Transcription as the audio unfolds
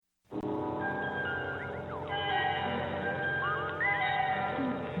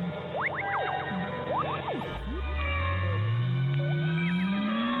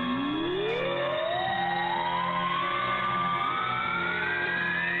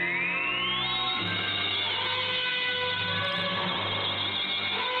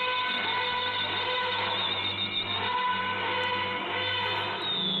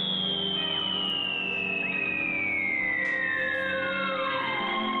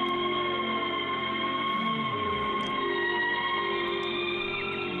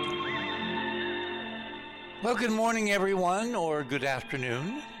Well, good morning, everyone, or good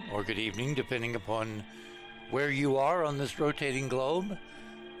afternoon, or good evening, depending upon where you are on this rotating globe.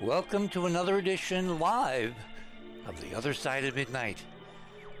 Welcome to another edition live of The Other Side of Midnight,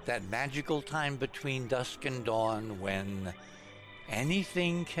 that magical time between dusk and dawn when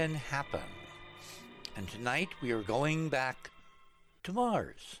anything can happen. And tonight we are going back to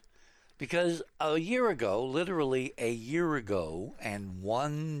Mars, because a year ago, literally a year ago and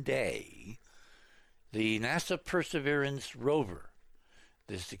one day, the NASA Perseverance rover,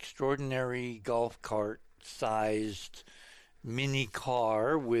 this extraordinary golf cart-sized mini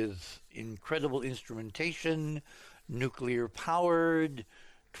car with incredible instrumentation, nuclear-powered,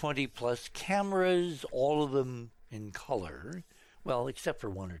 20-plus cameras, all of them in color. Well, except for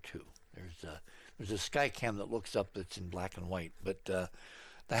one or two. There's a Skycam that looks up that's in black and white, but the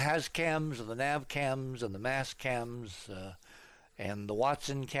HazCams and the NavCams and the MassCams, and the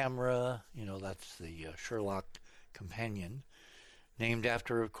Watson camera, that's the Sherlock companion, named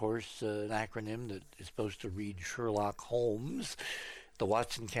after, of course, an acronym that is supposed to read Sherlock Holmes. The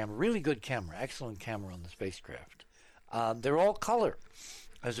Watson camera, really good camera, excellent camera on the spacecraft. They're all color,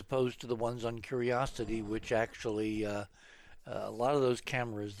 as opposed to the ones on Curiosity, which actually, a lot of those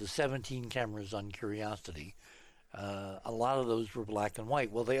cameras, the 17 cameras on Curiosity, a lot of those were black and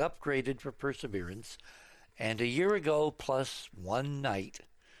white. Well, they upgraded for Perseverance. And a year ago, plus one night,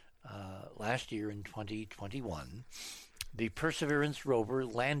 last year in 2021, the Perseverance rover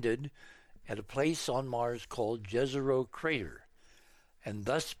landed at a place on Mars called Jezero Crater, and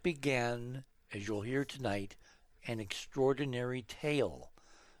thus began, as you'll hear tonight, an extraordinary tale.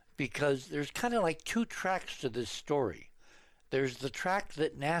 Because there's kind of like two tracks to this story. There's the track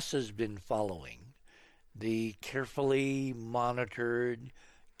that NASA's been following, the carefully monitored,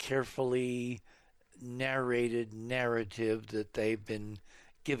 carefully narrated narrative that they've been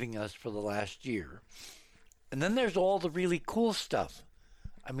giving us for the last year. And then there's all the really cool stuff.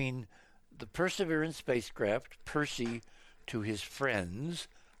 I mean, the Perseverance spacecraft, Percy to his friends,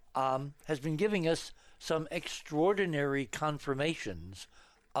 has been giving us some extraordinary confirmations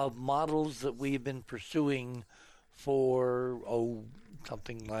of models that we've been pursuing for,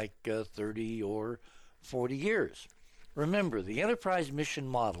 something like 30 or 40 years. Remember, the Enterprise mission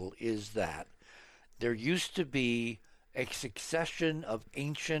model is that there used to be a succession of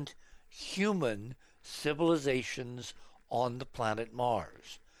ancient human civilizations on the planet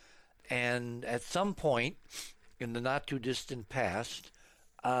Mars. And at some point in the not-too-distant past,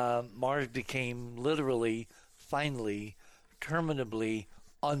 Mars became literally, finally, terminably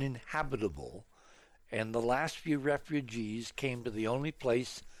uninhabitable. And the last few refugees came to the only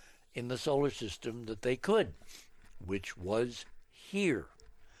place in the solar system that they could, which was here.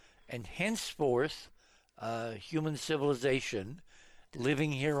 And henceforth, human civilization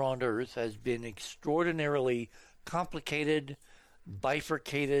living here on Earth has been extraordinarily complicated,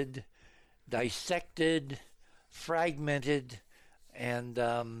 bifurcated, dissected, fragmented, and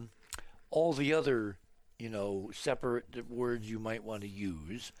all the other, separate words you might want to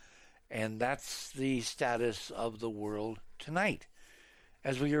use. And that's the status of the world tonight,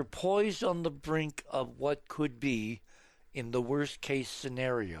 as we are poised on the brink of what could be, in the worst case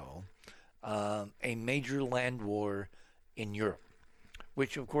scenario, a major land war in Europe,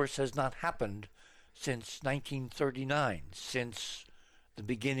 which of course has not happened since 1939, since the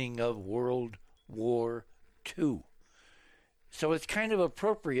beginning of World War II. So it's kind of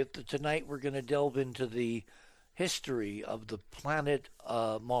appropriate that tonight we're going to delve into the history of the planet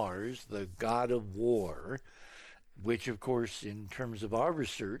Mars, the god of war, which of course in terms of our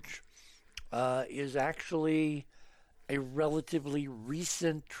research is actually a relatively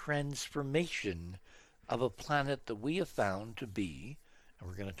recent transformation of a planet that we have found to be, and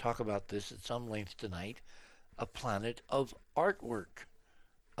we're going to talk about this at some length tonight, a planet of artwork,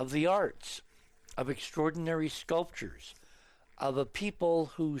 of the arts, of extraordinary sculptures, of a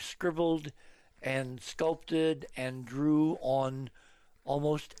people who scribbled and sculpted and drew on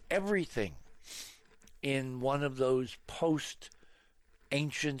almost everything in one of those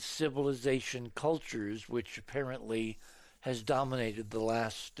post-ancient civilization cultures which apparently has dominated the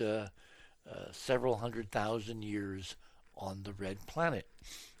last several 100,000 years on the red planet.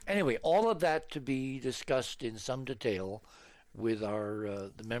 Anyway, all of that to be discussed in some detail with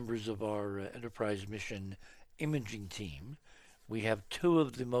the members of our Enterprise mission imaging team. We have two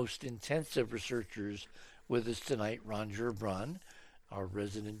of the most intensive researchers with us tonight, Ron Gerbron, our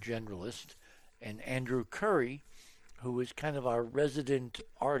resident generalist, and Andrew Curry, who is kind of our resident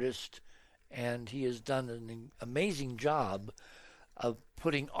artist, and he has done an amazing job of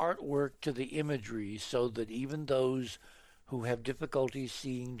putting artwork to the imagery so that even those who have difficulty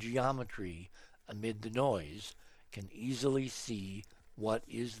seeing geometry amid the noise, can easily see what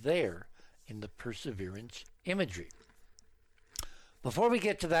is there in the Perseverance imagery. Before we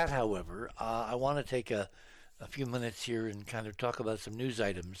get to that, however, I want to take a few minutes here and kind of talk about some news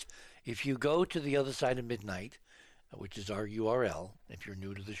items. If you go to The Other Side of Midnight, which is our URL, if you're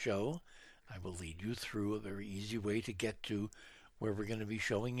new to the show, I will lead you through a very easy way to get to where we're going to be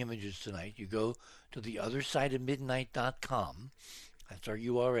showing images tonight. You go to theothersideofmidnight.com, that's our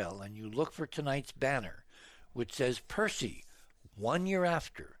URL, and you look for tonight's banner, which says Percy, 1 year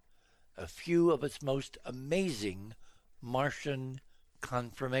after, a few of its most amazing Martian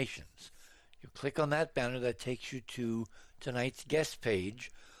confirmations. You click on that banner, that takes you to tonight's guest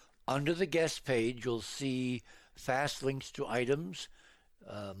page. Under the guest page, you'll see fast links to items.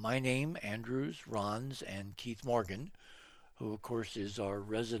 My name, Andrews, Ron's, and Keith Morgan, who of course is our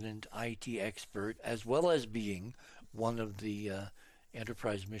resident IT expert, as well as being one of the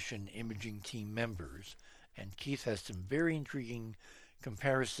Enterprise Mission Imaging Team members. And Keith has some very intriguing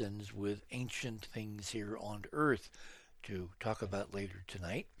comparisons with ancient things here on Earth to talk about later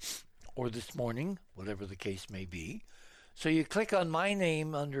tonight, or this morning, whatever the case may be. So you click on my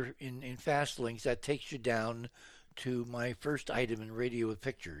name under in fast links, that takes you down to my first item in Radio with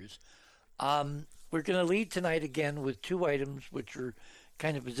Pictures. We're going to lead tonight again with two items which are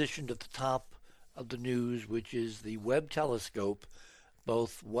kind of positioned at the top of the news, which is the Webb telescope,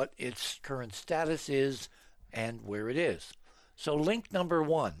 both what its current status is and where it is. So link number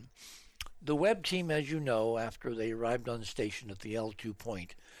one, the Webb team, as you know, after they arrived on the station at the L2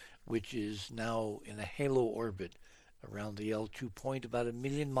 point, which is now in a halo orbit around the L2 point, about 1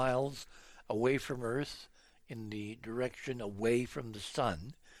 million miles away from Earth in the direction away from the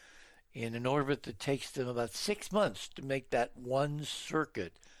sun, in an orbit that takes them about 6 months to make that one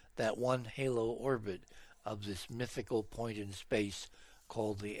circuit, that one halo orbit of this mythical point in space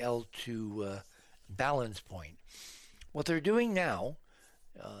called the L2 balance point. What they're doing now,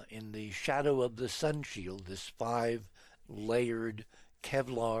 in the shadow of the sun shield, this 5-layered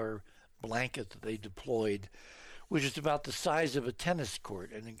Kevlar blanket that they deployed, which is about the size of a tennis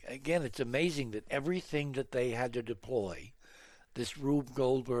court. And again, it's amazing that everything that they had to deploy, this Rube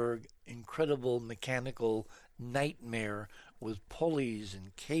Goldberg incredible mechanical nightmare with pulleys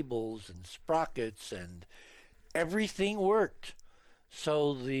and cables and sprockets, and everything worked.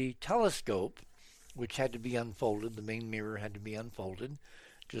 So the telescope, which had to be unfolded, the main mirror had to be unfolded,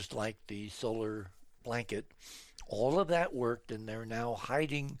 just like the solar blanket, all of that worked, and they're now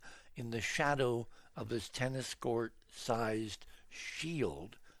hiding in the shadow of this tennis court-sized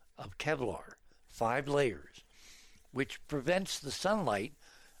shield of Kevlar, 5 layers, which prevents the sunlight,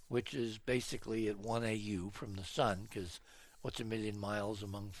 which is basically at 1 AU from the sun, because what's 1 million miles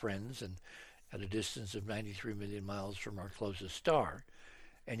among friends and at a distance of 93 million miles from our closest star.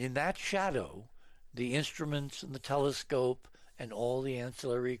 And in that shadow, the instruments and the telescope and all the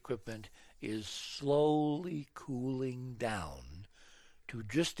ancillary equipment is slowly cooling down to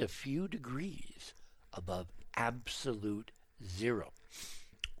just a few degrees above absolute zero.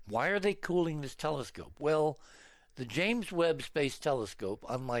 Why are they cooling this telescope? Well, the James Webb Space Telescope,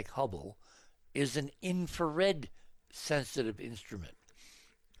 unlike Hubble, is an infrared sensitive instrument.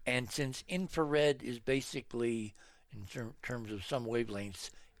 And since infrared is basically, in terms of some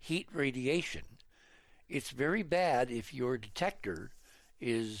wavelengths, heat radiation, it's very bad if your detector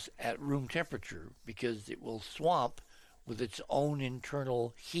is at room temperature, because it will swamp with its own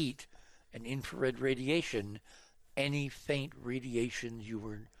internal heat and infrared radiation any faint radiations you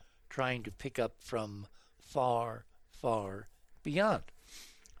were trying to pick up from far, far beyond.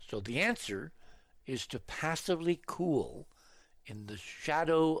 So the answer is to passively cool in the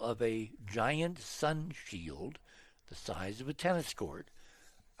shadow of a giant sun shield the size of a tennis court,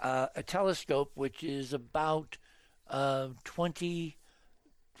 a telescope which is about 20,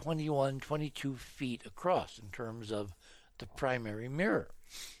 21, 22 feet across in terms of the primary mirror,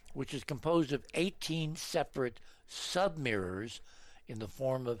 which is composed of 18 separate sub-mirrors in the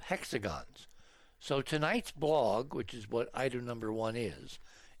form of hexagons. So tonight's blog, which is what item number one is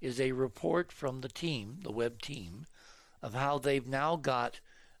a report from the team, the Webb team, of how they've now got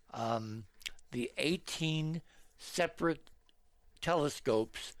the 18 separate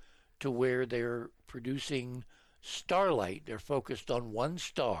telescopes to where they're producing starlight. They're focused on one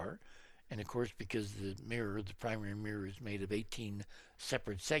star, and of course, because the mirror, the primary mirror, is made of 18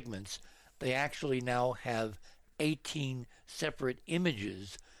 separate segments, they actually now have 18 separate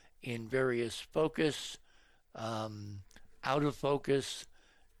images in various focus, out of focus,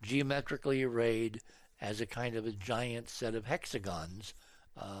 geometrically arrayed as a kind of a giant set of hexagons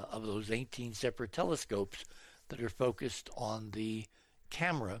of those 18 separate telescopes that are focused on the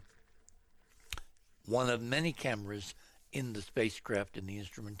camera one of many cameras in the spacecraft and the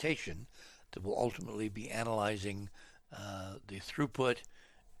instrumentation that will ultimately be analyzing the throughput,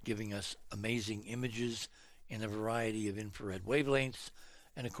 giving us amazing images in a variety of infrared wavelengths,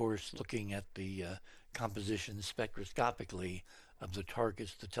 and of course looking at the composition spectroscopically of the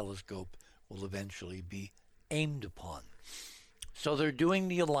targets the telescope will eventually be aimed upon. So they're doing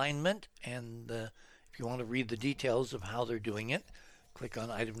the alignment, and if you want to read the details of how they're doing it, click on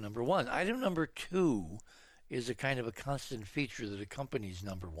item number 1. Item number 2 is a kind of a constant feature that accompanies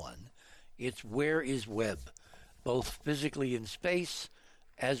number 1. It's where is Webb, both physically in space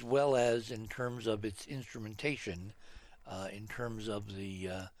as well as in terms of its instrumentation, in terms of the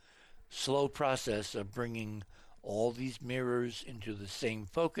slow process of bringing all these mirrors into the same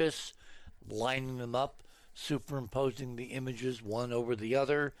focus, lining them up, superimposing the images one over the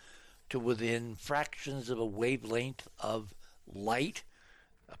other to within fractions of a wavelength of light,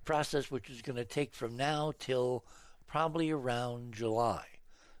 a process which is going to take from now till probably around July.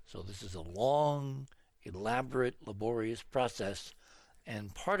 So this is a long, elaborate, laborious process,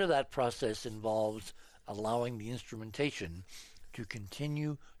 and part of that process involves allowing the instrumentation to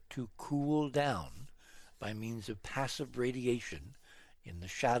continue to cool down by means of passive radiation in the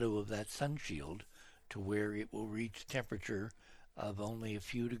shadow of that sun shield to where it will reach temperature of only a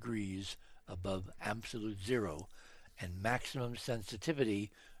few degrees above absolute zero and maximum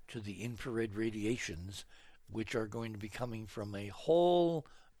sensitivity to the infrared radiations, which are going to be coming from a whole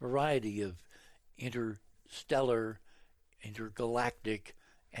variety of interstellar, intergalactic,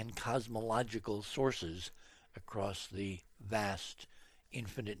 and cosmological sources across the vast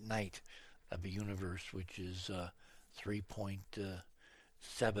infinite night of a universe which is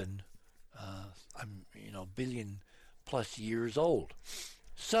 3.7 billion plus years old.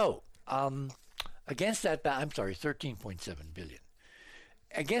 So against that, I'm sorry, 13.7 billion.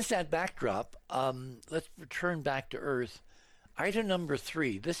 Against that backdrop, let's return back to Earth. Item number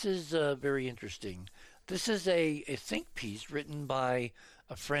 3. This is very interesting. This is a think piece written by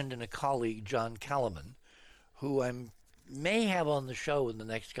a friend and a colleague, John Kalaman, who I may have on the show in the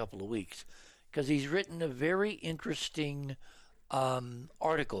next couple of weeks, because he's written a very interesting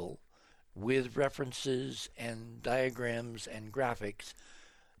article with references and diagrams and graphics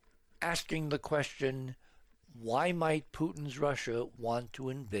asking the question, why might Putin's Russia want to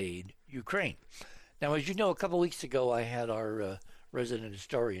invade Ukraine? Now, as you know, a couple of weeks ago I had our resident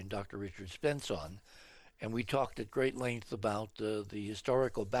historian, Dr. Richard Spence, on, and we talked at great length about the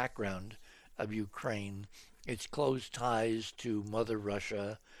historical background of Ukraine, its close ties to Mother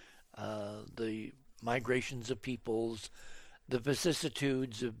Russia, the migrations of peoples, the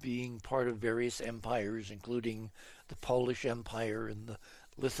vicissitudes of being part of various empires, including the Polish Empire and the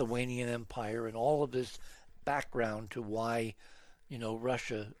Lithuanian Empire, and all of this background to why,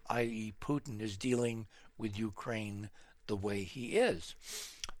 Russia, i.e. Putin, is dealing with Ukraine the way he is.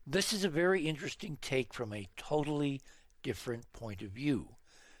 This is a very interesting take from a totally different point of view.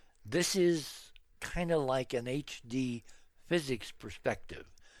 This is kind of like an HD physics perspective.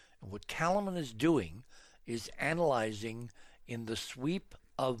 And what Kalaman is doing is analyzing in the sweep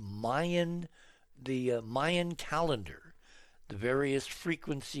of the Mayan calendar, the various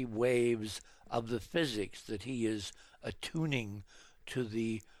frequency waves of the physics that he is attuning to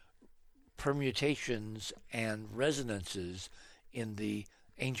the permutations and resonances in the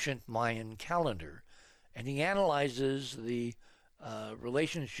ancient Mayan calendar. And he analyzes the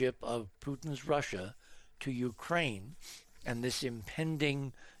relationship of Putin's Russia to Ukraine and this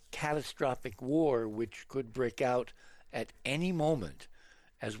impending catastrophic war which could break out at any moment,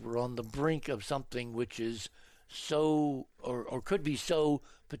 as we're on the brink of something which is so, or could be so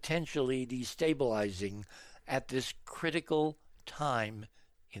potentially destabilizing at this critical time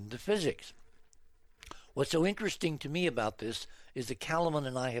in the physics. What's so interesting to me about this is that Kalaman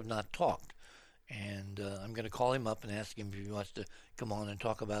and I have not talked, and I'm going to call him up and ask him if he wants to come on and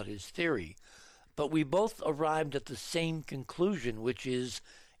talk about his theory. But we both arrived at the same conclusion, which is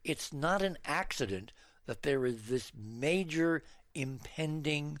it's not an accident that there is this major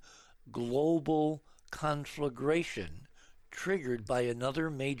impending global conflagration triggered by another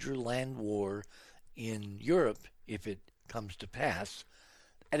major land war in Europe, if it comes to pass,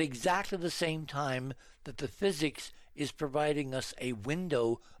 at exactly the same time that the physics is providing us a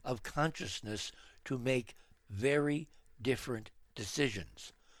window of consciousness to make very different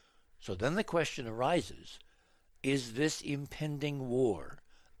decisions. So then the question arises, is this impending war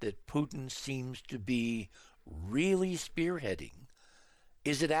that Putin seems to be really spearheading,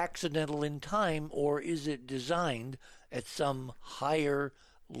 is it accidental in time, or is it designed at some higher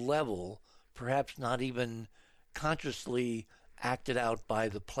level, perhaps not even consciously acted out by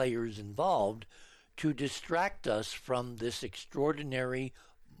the players involved, to distract us from this extraordinary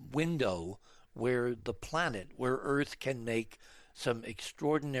window where the planet, where Earth can make some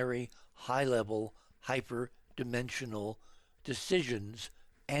extraordinary high-level, hyper-dimensional decisions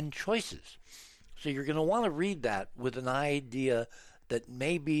and choices. So you're going to want to read that with an idea that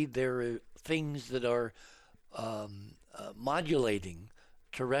maybe there are things that are modulating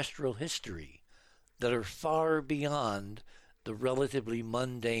terrestrial history that are far beyond the relatively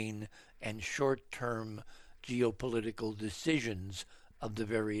mundane and short-term geopolitical decisions of the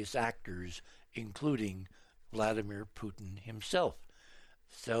various actors, including Vladimir Putin himself.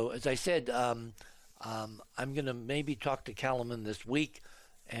 So, as I said, I'm going to maybe talk to Kalaman this week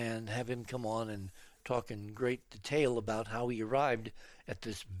and have him come on and talk in great detail about how he arrived at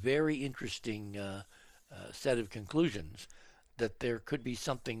this very interesting set of conclusions, that there could be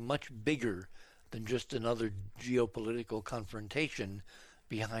something much bigger than just another geopolitical confrontation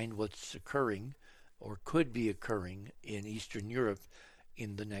behind what's occurring or could be occurring in Eastern Europe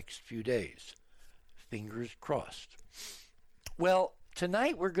in the next few days. Fingers crossed. Well,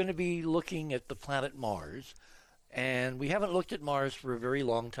 tonight we're going to be looking at the planet Mars, and we haven't looked at Mars for a very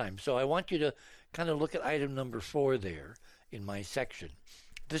long time, so I want you to kind of look at item number 4 there in my section.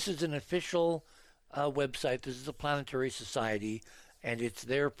 This is an official website. This is the Planetary Society, and it's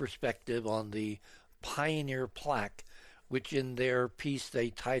their perspective on the Pioneer Plaque, which in their piece they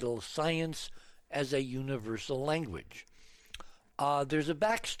title Science as a Universal Language. There's a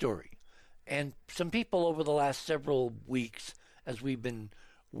backstory, and some people over the last several weeks, as we've been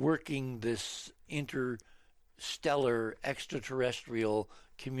working this interstellar extraterrestrial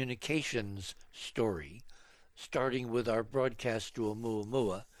communications story, starting with our broadcast to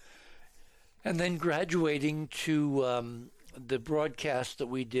Oumuamua, and then graduating to the broadcast that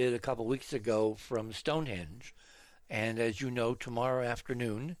we did a couple weeks ago from Stonehenge. And as you know, tomorrow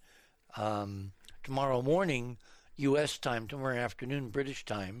afternoon, tomorrow morning, U.S. time, tomorrow afternoon, British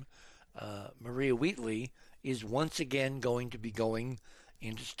time, Maria Wheatley is once again going to be going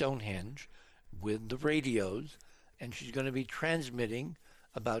into Stonehenge with the radios, and she's going to be transmitting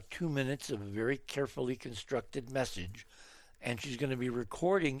about 2 minutes of a very carefully constructed message, and she's going to be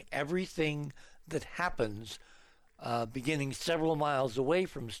recording everything that happens beginning several miles away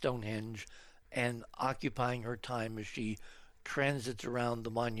from Stonehenge and occupying her time as she transits around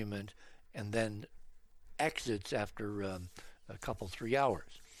the monument and then exits after a couple, 3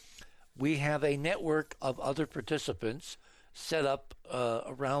 hours. We have a network of other participants set up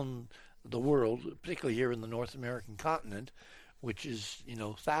around the world, particularly here in the North American continent, which is,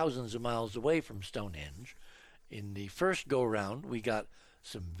 thousands of miles away from Stonehenge. In the first go-round, we got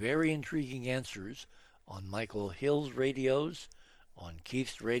some very intriguing answers on Michael Hill's radios, on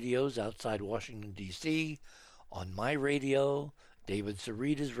Keith's radios outside Washington, D.C., on my radio, David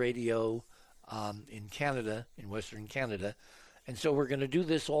Sarita's radio in Canada, in Western Canada. And so we're going to do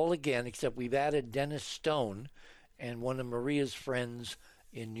this all again, except we've added Dennis Stone and one of Maria's friends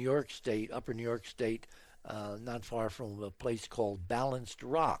in New York State, Upper New York State, not far from a place called Balanced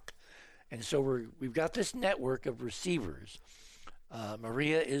Rock. And so we've got this network of receivers.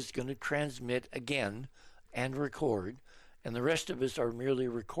 Maria is going to transmit again and record, and the rest of us are merely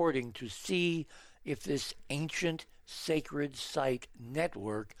recording to see if this ancient sacred site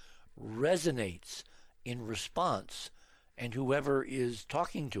network resonates in response, and whoever is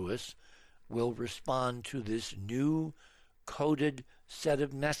talking to us will respond to this new coded set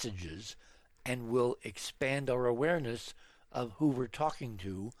of messages and will expand our awareness of who we're talking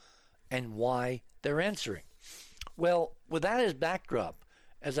to and why they're answering. Well, with that as backdrop,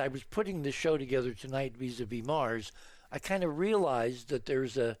 as I was putting the show together tonight vis-a-vis Mars, I kind of realized that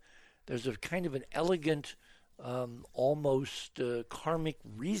there's a kind of an elegant, almost karmic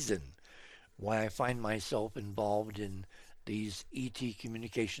reason why I find myself involved in these ET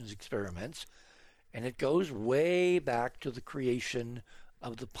communications experiments, and it goes way back to the creation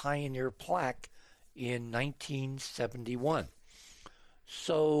of the Pioneer Plaque in 1971.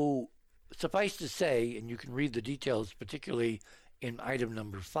 So suffice to say, and you can read the details particularly in item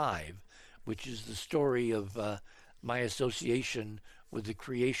number 5, which is the story of my association with the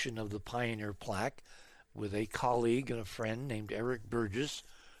creation of the Pioneer Plaque with a colleague and a friend named Eric Burgess,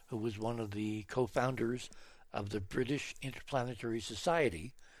 who was one of the co-founders of the British Interplanetary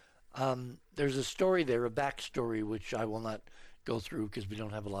Society. There's a story there, a backstory, which I will not go through because we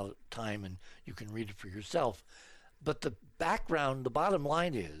don't have a lot of time and you can read it for yourself. But the background, the bottom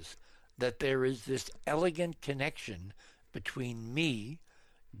line is that there is this elegant connection between me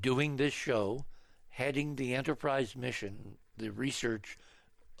doing this show, heading the Enterprise mission, the research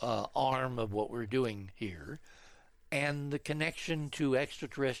arm of what we're doing here, and the connection to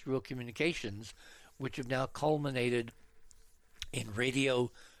extraterrestrial communications, which have now culminated in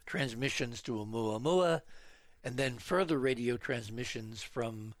radio transmissions to Oumuamua, and then further radio transmissions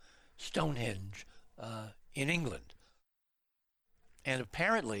from Stonehenge in England. And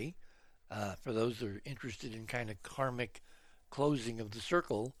apparently, for those that are interested in kind of karmic closing of the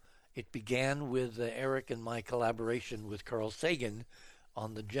circle, it began with Eric and my collaboration with Carl Sagan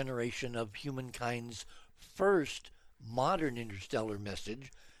on the generation of humankind's first modern interstellar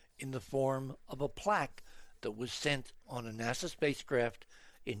message in the form of a plaque that was sent on a NASA spacecraft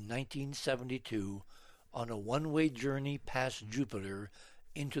in 1972 on a one-way journey past Jupiter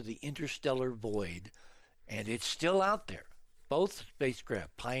into the interstellar void, and it's still out there. Both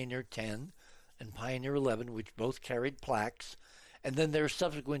spacecraft, Pioneer 10 and Pioneer 11, which both carried plaques, and then their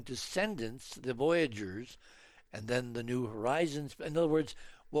subsequent descendants, the Voyagers, and then the New Horizons. In other words,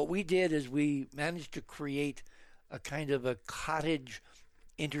 what we did is we managed to create a kind of a cottage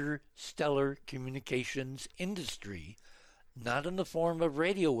interstellar communications industry, not in the form of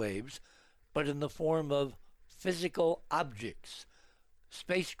radio waves, but in the form of physical objects,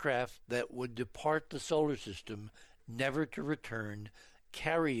 spacecraft that would depart the solar system, never to return,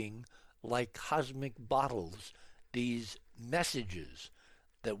 carrying, like cosmic bottles, these messages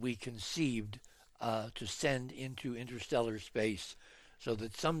that we conceived to send into interstellar space, so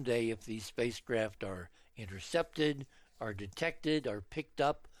that someday, if these spacecraft are intercepted, are detected, are picked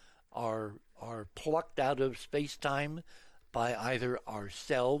up, are plucked out of space-time by either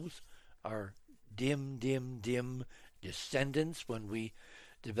ourselves, our dim descendants when we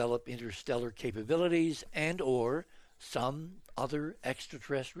develop interstellar capabilities, and or some other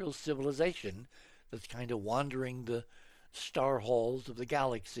extraterrestrial civilization that's kind of wandering the star halls of the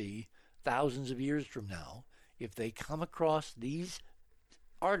galaxy thousands of years from now, if they come across these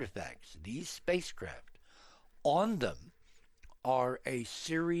artifacts, these spacecraft, on them are a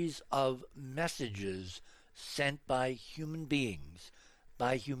series of messages sent by human beings,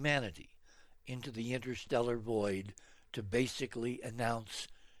 by humanity, into the interstellar void to basically announce,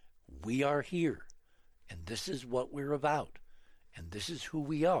 we are here, and this is what we're about, and this is who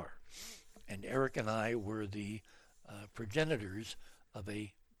we are. And Eric and I were the progenitors of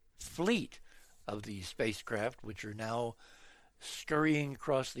a fleet of these spacecraft, which are now scurrying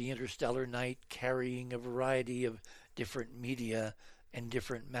across the interstellar night, carrying a variety of different media and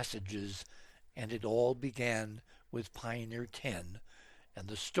different messages. And it all began with Pioneer 10. And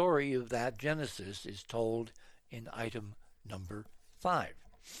the story of that genesis is told in item number 5,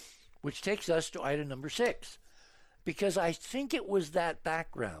 which takes us to item number 6. Because I think it was that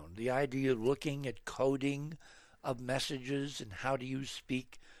background, the idea of looking at coding of messages and how do you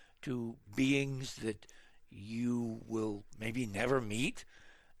speak to beings that you will maybe never meet,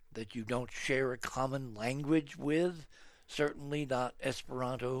 that you don't share a common language with, certainly not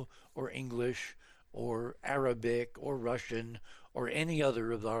Esperanto or English or Arabic or Russian or any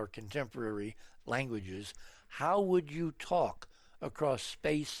other of our contemporary languages. How would you talk across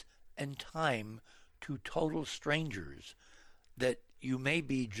space and time to total strangers that you may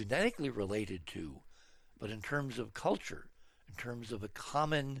be genetically related to, but in terms of culture, in terms of a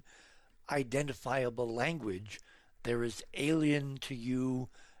common identifiable language, they're as alien to you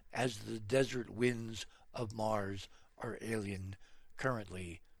as the desert winds of Mars are alien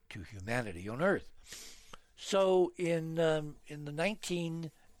currently to humanity on Earth. So in the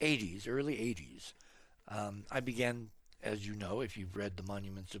 1980s, early 80s, I began, as you know, if you've read The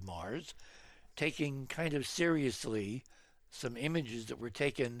Monuments of Mars, taking kind of seriously some images that were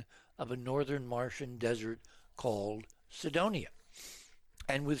taken of a northern Martian desert called Cydonia.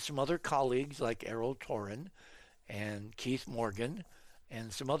 And with some other colleagues like Errol Torren and Keith Morgan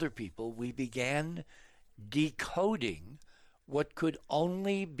and some other people, we began decoding what could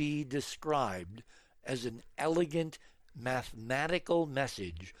only be described as an elegant mathematical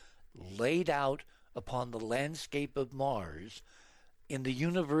message laid out upon the landscape of Mars in the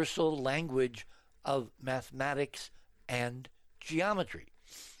universal language of mathematics and geometry.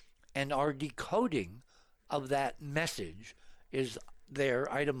 And our decoding of that message is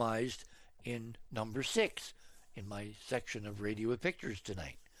there itemized in number 6 in my section of Radio with Pictures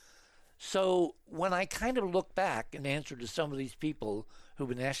tonight. So when I kind of look back and answer to some of these people who've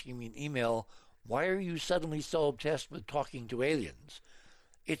been asking me in email, why are you suddenly so obsessed with talking to aliens?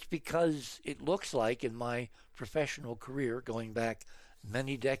 It's because it looks like in my professional career, going back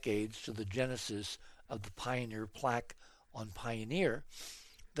many decades to the genesis of the Pioneer plaque on Pioneer,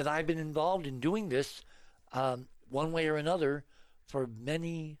 that I've been involved in doing this one way or another for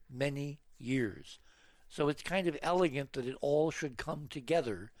many, many years. So it's kind of elegant that it all should come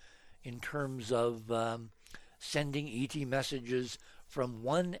together in terms of sending ET messages from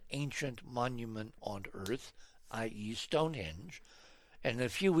one ancient monument on Earth, i.e. Stonehenge. And in a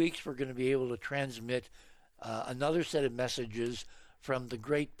few weeks, we're going to be able to transmit another set of messages from the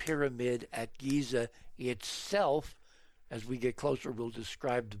Great Pyramid at Giza itself. As we get closer, we'll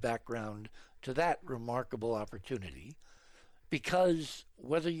describe the background to that remarkable opportunity. Because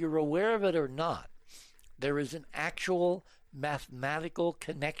whether you're aware of it or not, there is an actual mathematical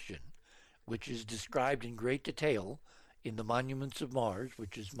connection, which is described in great detail in the Monuments of Mars,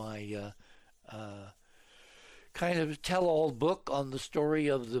 which is my kind of tell-all book on the story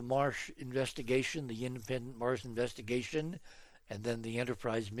of the Mars investigation, the independent Mars investigation, and then the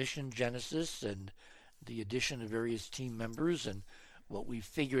Enterprise mission genesis and the addition of various team members and what we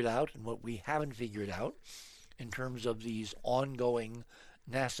figured out and what we haven't figured out in terms of these ongoing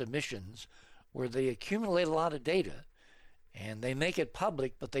NASA missions, where they accumulate a lot of data and they make it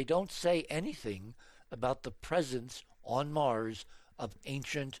public, but they don't say anything about the presence on Mars of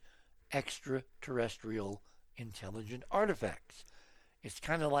ancient extraterrestrial intelligent artifacts. It's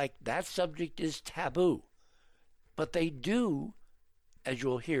kind of like that subject is taboo. But they do, as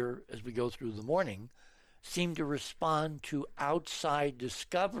you'll hear as we go through the morning, seem to respond to outside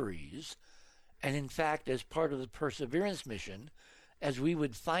discoveries. And in fact, as part of the Perseverance mission, as we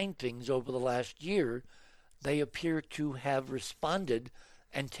would find things over the last year, they appear to have responded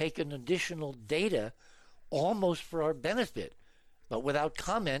and taken additional data almost for our benefit, but without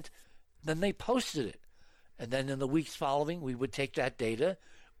comment. Then they posted it. And then in the weeks following, we would take that data,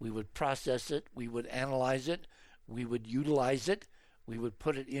 we would process it, we would analyze it, we would utilize it, we would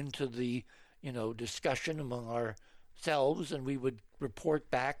put it into the, discussion among ourselves, and we would report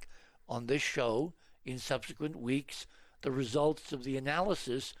back on this show in subsequent weeks the results of the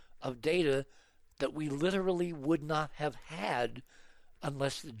analysis of data that we literally would not have had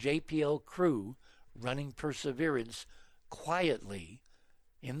unless the JPL crew running Perseverance quietly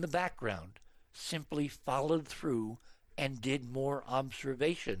in the background simply followed through and did more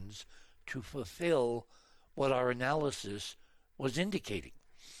observations to fulfill what our analysis was indicating.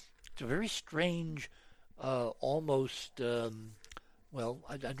 It's a very strange, almost, I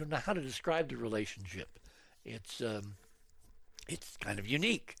don't know how to describe the relationship. It's kind of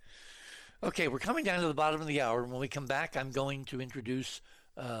unique. Okay, we're coming down to the bottom of the hour. When we come back, I'm going to introduce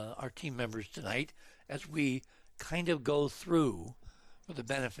our team members tonight as we kind of go through, for the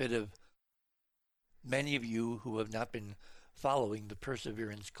benefit of many of you who have not been following the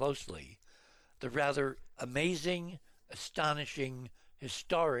Perseverance closely, the rather amazing, astonishing,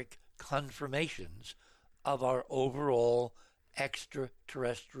 historic confirmations of our overall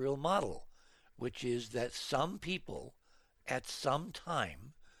extraterrestrial model, which is that some people at some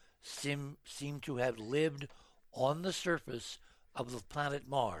time seem to have lived on the surface of the planet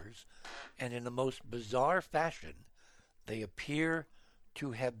Mars, and in the most bizarre fashion, they appear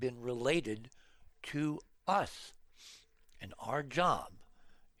to have been related to us. And our job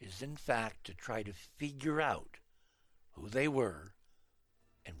is, in fact, to try to figure out who they were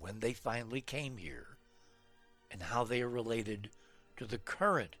and when they finally came here and how they are related to the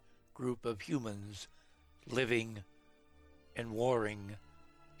current group of humans living and warring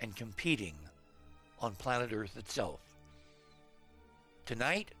and competing on planet Earth itself.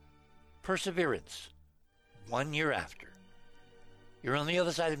 Tonight, Perseverance, 1 year after. You're on the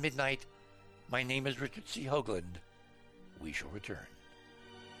other side of midnight. My name is Richard C. Hoagland. We shall return.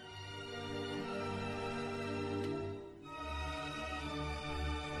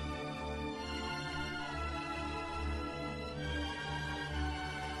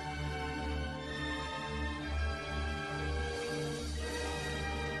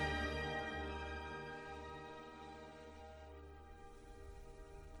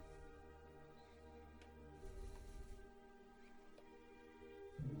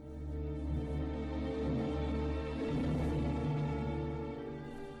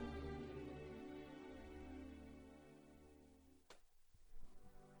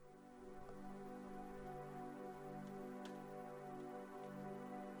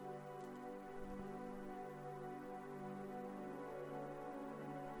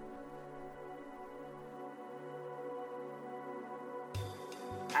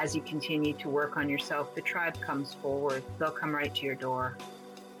 As you continue to work on yourself, the tribe comes forward. They'll come right to your door.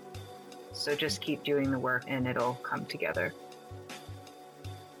 So just keep doing the work and it'll come together.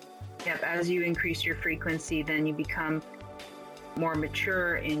 Yep, as you increase your frequency, then you become more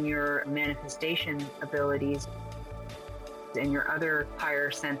mature in your manifestation abilities, and your other higher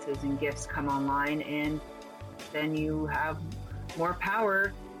senses and gifts come online, and then you have more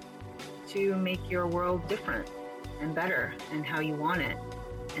power to make your world different and better and how you want it.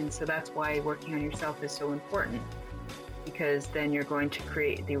 And so that's why working on yourself is so important. because then you're going to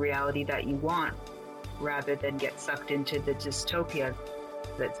create the reality that you want rather than get sucked into the dystopia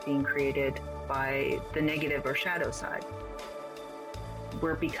that's being created by the negative or shadow side.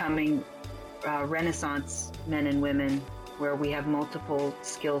 We're becoming Renaissance men and women where we have multiple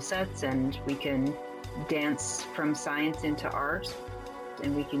skill sets and we can dance from science into art,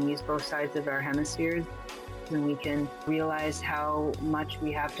 and we can use both sides of our hemispheres, and we can realize how much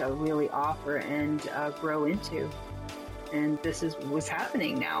we have to really offer and grow into. And this is what's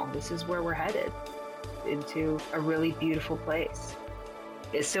happening now. This is where we're headed, into a really beautiful place.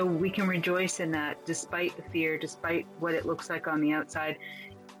 So we can rejoice in that despite the fear, despite what it looks like on the outside.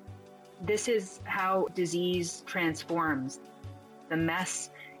 This is how disease transforms. The mess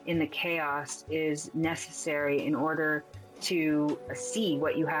in the chaos is necessary in order to see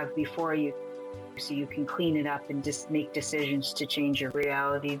what you have before you, so you can clean it up and just make decisions to change your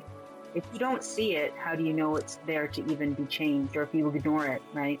reality. If you don't see it, how do you know it's there to even be changed? Or if you ignore it,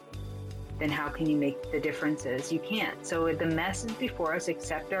 right? Then how can you make the differences? You can't. So the mess is before us,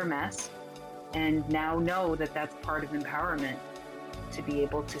 accept our mess, and now know that that's part of empowerment, to be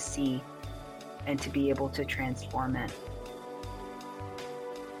able to see and to be able to transform it.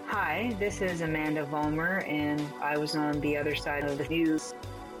 Hi, this is Amanda Vollmer, and I was on the other side of the news,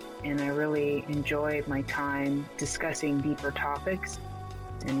 and I really enjoyed my time discussing deeper topics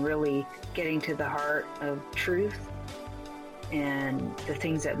and really getting to the heart of truth and the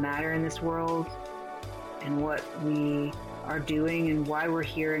things that matter in this world and what we are doing and why we're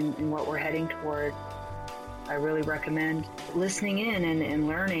here and what we're heading toward. I really recommend listening in and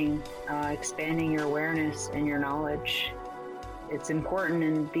learning, expanding your awareness and your knowledge. It's important,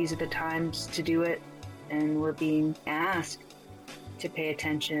 and these are the times to do it, and we're being asked to pay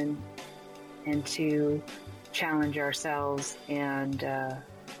attention and to challenge ourselves and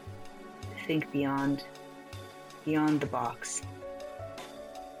think beyond the box.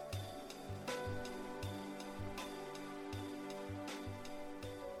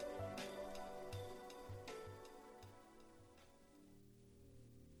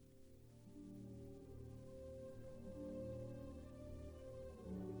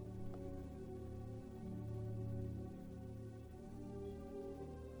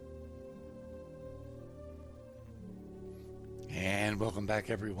 And welcome back,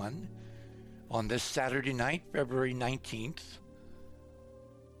 everyone. On this Saturday night, February 19th,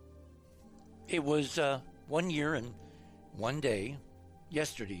 it was 1 year and 1 day,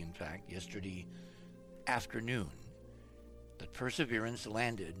 yesterday afternoon, that Perseverance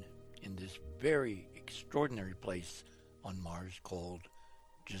landed in this very extraordinary place on Mars called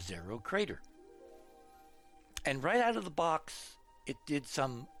Jezero Crater. And right out of the box, it did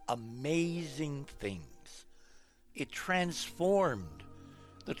some amazing things. It transformed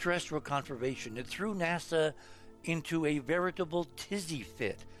the terrestrial confirmation. It threw NASA into a veritable tizzy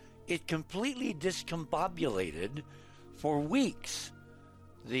fit. It completely discombobulated for weeks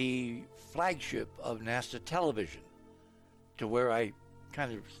the flagship of NASA television, to where I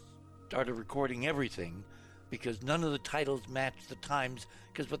kind of started recording everything because none of the titles matched the times,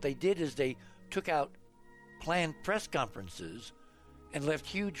 because what they did is they took out planned press conferences and left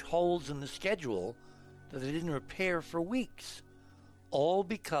huge holes in the schedule that they didn't repair for weeks, all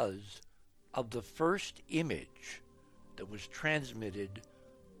because of the first image that was transmitted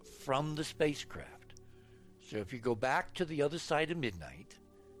from the spacecraft. So if you go back to the other side of midnight,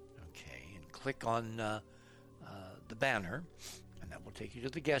 okay, and click on the banner, and that will take you to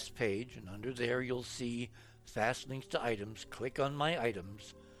the guest page, and under there you'll see fast links to items. Click on my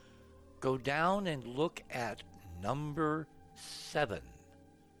items, go down and look at number 7,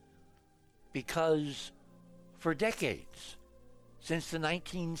 because for decades, since the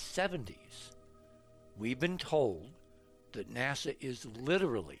 1970s, we've been told that NASA is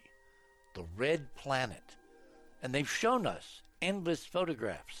literally the red planet. And they've shown us endless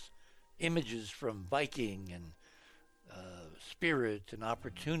photographs, images from Viking and Spirit and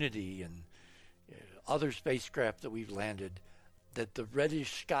Opportunity and other spacecraft that we've landed, that the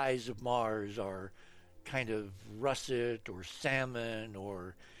reddish skies of Mars are kind of russet or salmon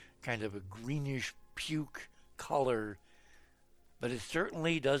or kind of a greenish puke color, but it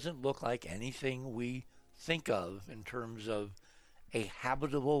certainly doesn't look like anything we think of in terms of a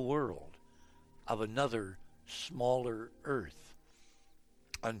habitable world, of another smaller Earth,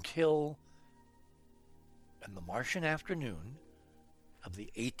 until in the Martian afternoon of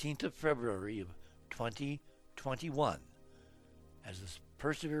the 18th of February of 2021, as the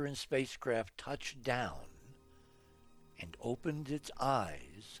Perseverance spacecraft touched down and opened its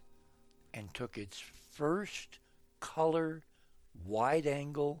eyes and took its first color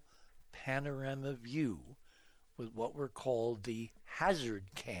wide-angle panorama view with what were called the hazard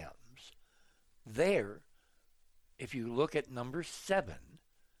cams. There, if you look at number 7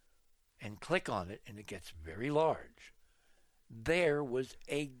 and click on it, and it gets very large, there was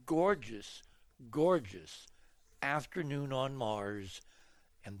a gorgeous, gorgeous afternoon on Mars,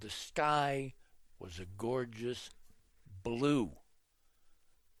 and the sky was a gorgeous blue.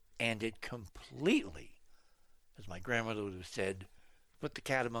 And it completely, as my grandmother would have said, put the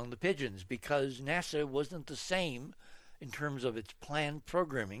cat among the pigeons, because NASA wasn't the same in terms of its planned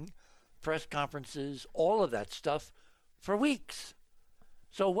programming, press conferences, all of that stuff for weeks.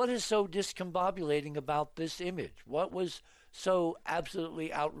 So what is so discombobulating about this image? What was so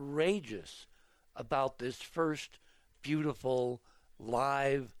absolutely outrageous about this first beautiful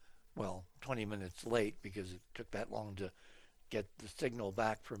live, well, 20 minutes late because it took that long to get the signal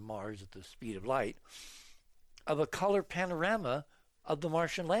back from Mars at the speed of light, of a color panorama of the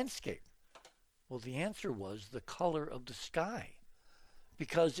Martian landscape? Well, the answer was the color of the sky.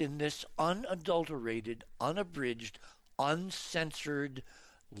 Because in this unadulterated, unabridged, uncensored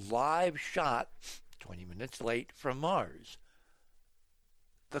live shot, 20 minutes late from Mars,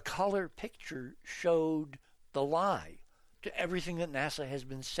 the color picture showed the lie to everything that NASA has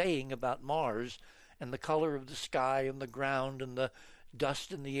been saying about Mars and the color of the sky and the ground and the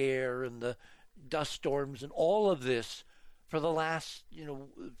dust in the air and the dust storms and all of this for the last,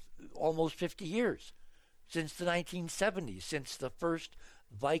 almost 50 years, since the 1970s, since the first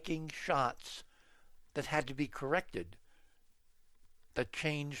Viking shots that had to be corrected, that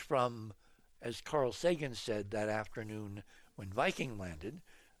changed from, as Carl Sagan said that afternoon when Viking landed,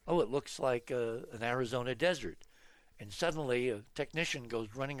 it looks like an Arizona desert. And suddenly a technician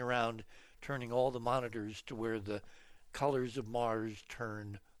goes running around turning all the monitors to where the colors of Mars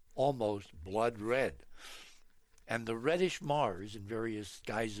turn almost blood red. And the reddish Mars in various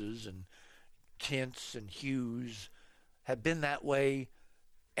guises and tints and hues have been that way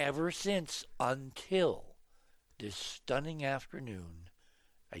ever since, until this stunning afternoon,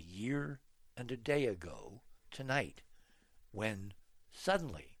 a year and a day ago tonight, when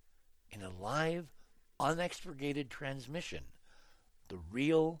suddenly, in a live, unexpurgated transmission, the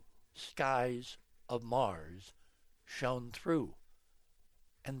real skies of Mars shone through,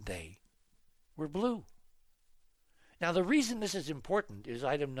 and they were blue. Now, the reason this is important is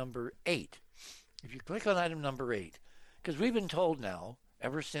item number 8. If you click on item number 8, because we've been told now,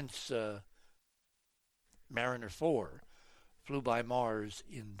 ever since Mariner 4 flew by Mars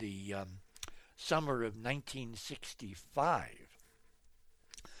in the summer of 1965,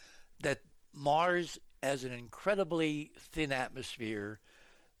 that Mars has an incredibly thin atmosphere,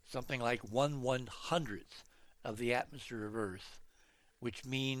 something like 1/100th of the atmosphere of Earth, which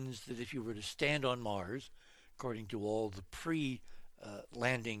means that if you were to stand on Mars, according to all the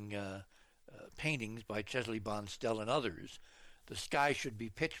pre-landing paintings by Chesley Bonstell and others, the sky should be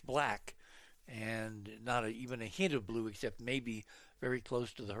pitch black and not even a hint of blue, except maybe very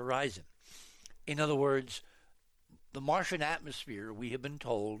close to the horizon. In other words, the Martian atmosphere, we have been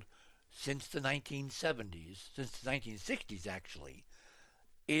told, since the 1970s, since the 1960s actually,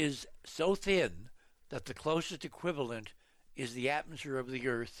 is so thin that the closest equivalent is the atmosphere of the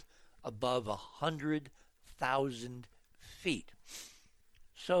Earth above 100,000 feet.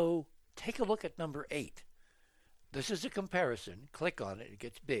 So take a look at number 8. This is a comparison. Click on it. It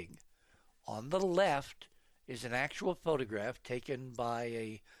gets big. On the left is an actual photograph taken by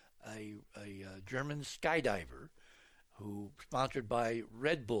a German skydiver who, sponsored by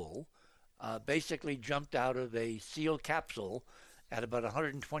Red Bull, basically jumped out of a SEAL capsule at about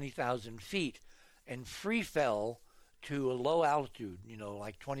 120,000 feet and free fell to a low altitude,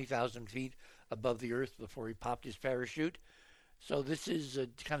 like 20,000 feet above the Earth before he popped his parachute. So this is a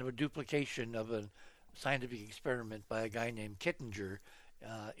kind of a duplication of a scientific experiment by a guy named Kittinger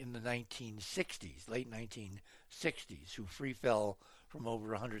in the 1960s, late 1960s, who free fell from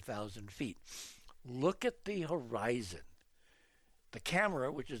over 100,000 feet. Look at the horizon. The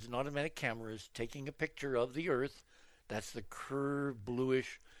camera, which is an automatic camera, is taking a picture of the Earth. That's the curved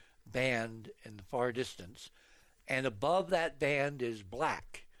bluish band in the far distance. And above that band is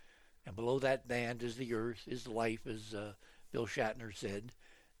black. And below that band is the Earth, is life, as Bill Shatner said.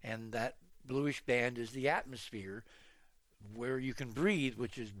 And that bluish band is the atmosphere where you can breathe,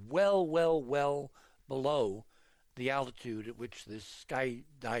 which is well below the altitude at which this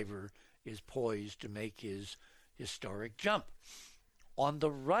skydiver is poised to make his historic jump. On the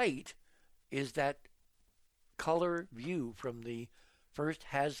right is that color view from the first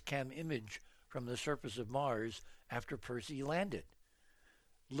HazCam image from the surface of Mars after Percy landed.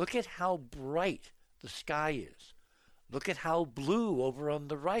 Look at how bright the sky is. Look at how blue over on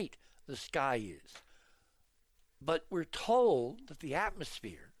the right the sky is. But we're told that the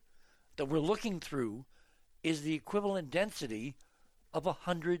atmosphere that we're looking through is the equivalent density of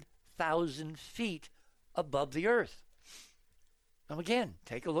 100,000 feet above the Earth. Now again,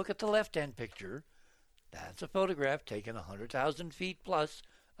 take a look at the left-hand picture. That's a photograph taken 100,000 feet plus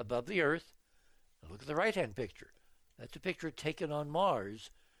above the Earth. Now look at the right-hand picture. That's a picture taken on Mars,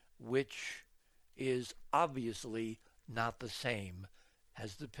 which is obviously not the same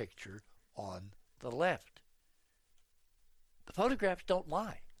as the picture on the left. The photographs don't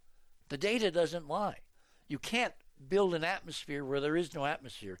lie. The data doesn't lie. You can't build an atmosphere where there is no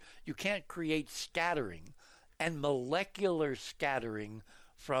atmosphere. You can't create scattering and molecular scattering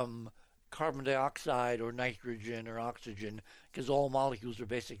from carbon dioxide or nitrogen or oxygen, because all molecules are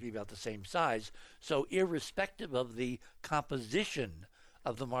basically about the same size. So irrespective of the composition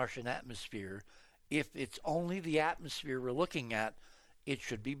of the Martian atmosphere, if it's only the atmosphere we're looking at, it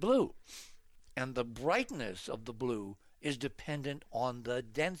should be blue. And the brightness of the blue is dependent on the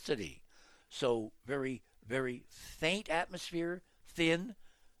density. So very, very faint atmosphere, thin,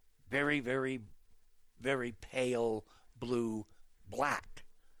 very, very, very pale blue, black.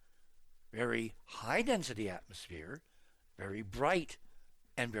 Very high density atmosphere, very bright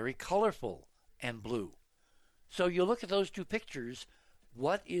and very colorful and blue. So you look at those two pictures,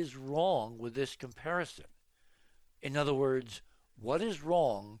 what is wrong with this comparison? In other words, what is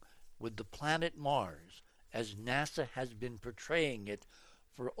wrong with the planet Mars as NASA has been portraying it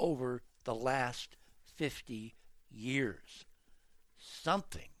for over the last 50 years?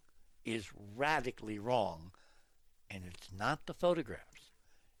 Something is radically wrong, and it's not the photographs.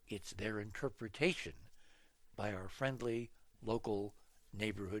 It's their interpretation by our friendly local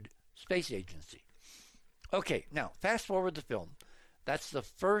neighborhood space agency. Okay, now fast forward the film. That's the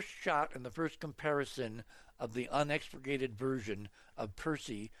first shot and the first comparison of the unexpurgated version of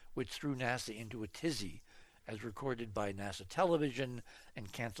Percy, which threw NASA into a tizzy, as recorded by NASA television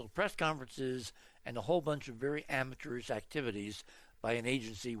and canceled press conferences and a whole bunch of very amateurish activities by an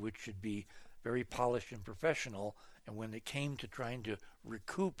agency which should be very polished and professional. And when it came to trying to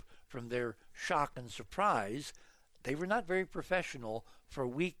recoup from their shock and surprise, they were not very professional for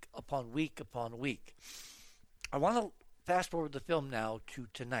week upon week upon week. I want to fast forward the film now to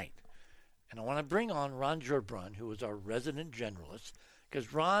tonight. And I want to bring on Ron Gerbron, who is our resident generalist,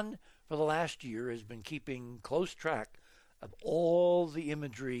 because Ron, for the last year, has been keeping close track of all the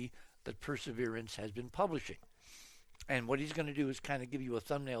imagery that Perseverance has been publishing. And what he's going to do is kind of give you a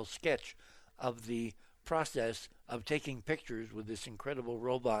thumbnail sketch of the process of taking pictures with this incredible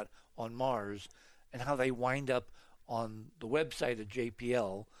robot on Mars and how they wind up on the website of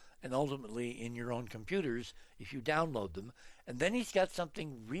JPL and ultimately in your own computers if you download them. And then he's got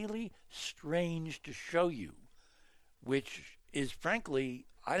something really strange to show you, which is, frankly,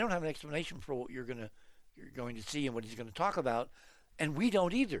 I don't have an explanation for what you're going to see and what he's going to talk about, and we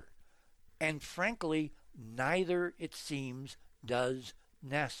don't either. And frankly, neither, it seems, does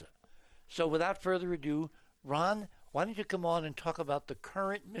NASA. So without further ado, Ron, why don't you come on and talk about the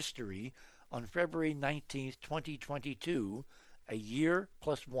current mystery on February 19th, 2022, a year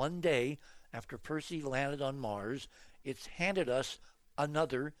plus 1 day after Percy landed on Mars. It's handed us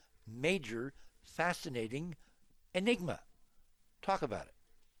another major, fascinating enigma. Talk about it.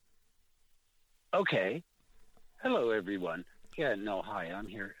 Okay. Hello, everyone. Yeah, no, hi, I'm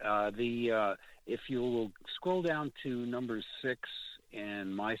here. If you will scroll down to number 6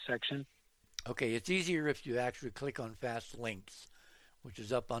 in my section. Okay, it's easier if you actually click on Fast Links, which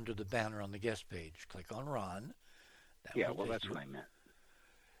is up under the banner on the guest page. Click on Ron. That's what I meant.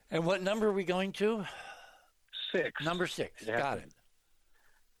 And what number are we going to? 6. Number 6. Got it.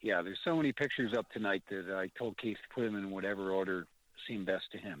 Yeah, there's so many pictures up tonight that I told Keith to put them in whatever order seemed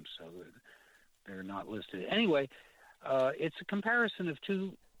best to him, so they're not listed. Anyway, it's a comparison of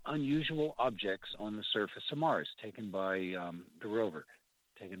two unusual objects on the surface of Mars, taken by the rover,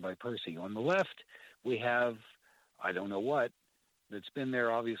 taken by Percy. On the left, we have, I don't know what, that's been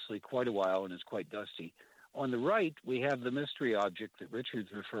there obviously quite a while and is quite dusty. On the right, we have the mystery object that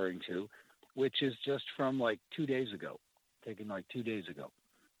Richard's referring to, which is just from like 2 days ago, taken like 2 days ago.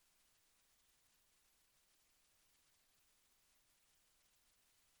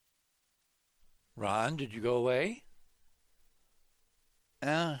 Ron, did you go away?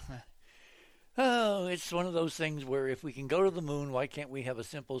 It's one of those things where if we can go to the moon, why can't we have a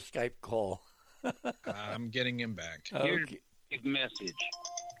simple Skype call? I'm getting him back. Here's a big message.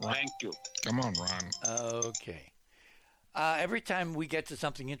 Thank you. Come on, Ron. Okay. Every time we get to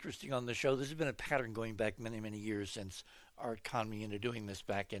something interesting on the show, this has been a pattern going back many, many years since Art conned me into doing this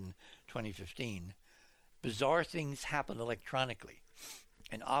back in 2015. Bizarre things happen electronically.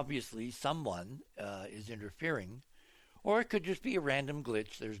 and obviously someone is interfering, or it could just be a random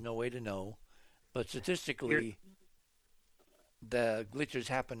glitch. There's no way to know, but statistically, the glitches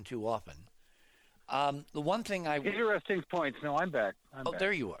happen too often. The one thing interesting points. No, I'm back. Oh,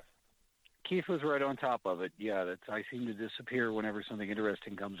 there you are. Keith was right on top of it. Yeah, I seem to disappear whenever something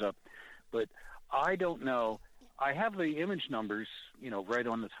interesting comes up, but I don't know. I have the image numbers, right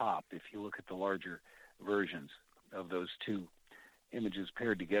on the top. If you look at the larger versions of those two images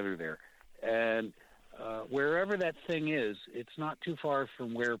paired together there, and wherever that thing is, it's not too far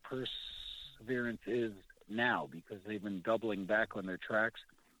from where Perseverance is now, because they've been doubling back on their tracks,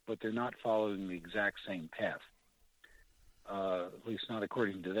 but they're not following the exact same path, at least not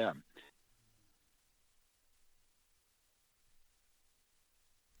according to them.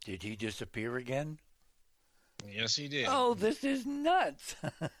 Did he disappear again? Yes, he did. Oh, this is nuts.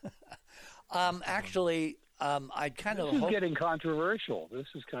 Actually, I kind of This is getting controversial. This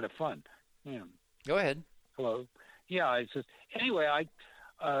is kind of fun. Yeah. Go ahead. Hello. Yeah, it's just anyway.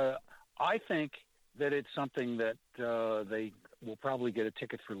 I think that it's something that they will probably get a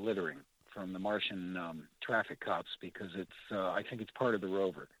ticket for littering from the Martian traffic cops, because it's. I think it's part of the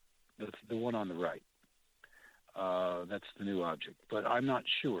rover, the one on the right. That's the new object, but I'm not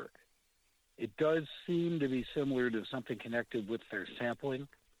sure. It does seem to be similar to something connected with their sampling,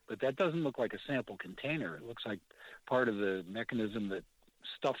 but that doesn't look like a sample container. It looks like part of the mechanism that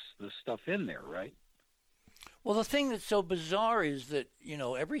stuffs the stuff in there, right? Well, the thing that's so bizarre is that,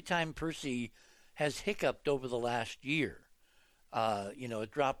 every time Percy has hiccuped over the last year,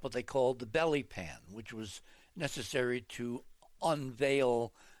 it dropped what they called the belly pan, which was necessary to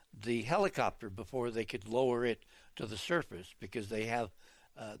unveil the helicopter before they could lower it to the surface, because they had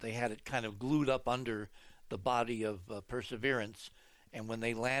it kind of glued up under the body of Perseverance, and when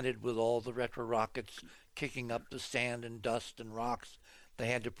they landed with all the retro rockets kicking up the sand and dust and rocks, they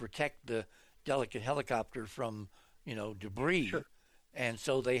had to protect the delicate helicopter from debris. Sure. And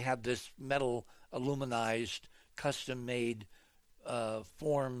so they had this metal aluminized custom made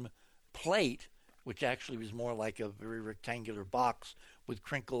form plate, which actually was more like a very rectangular box with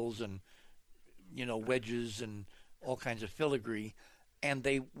crinkles and wedges and all kinds of filigree, and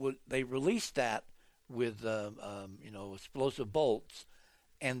they released that with explosive bolts,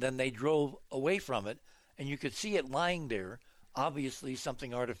 and then they drove away from it, and you could see it lying there, obviously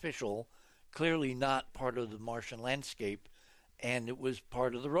something artificial, clearly not part of the Martian landscape, and it was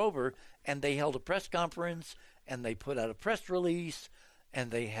part of the rover. And they held a press conference, and they put out a press release,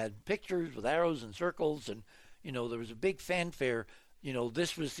 and they had pictures with arrows and circles, and there was a big fanfare.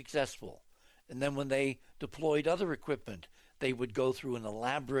 This was successful. And then when they deployed other equipment, they would go through an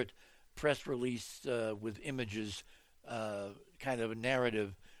elaborate press release with images, kind of a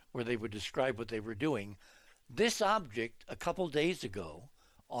narrative where they would describe what they were doing. This object, a couple days ago,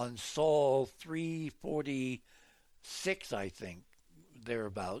 on Sol 346, I think,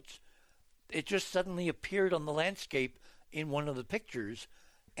 thereabouts, it just suddenly appeared on the landscape in one of the pictures,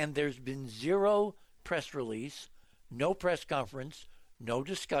 and there's been zero press release, no press conference, no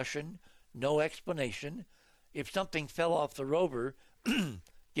discussion, no explanation. If something fell off the rover,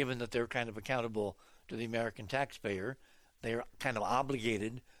 given that they're kind of accountable to the American taxpayer, they're kind of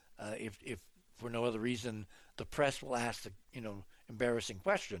obligated, if for no other reason, the press will ask the, embarrassing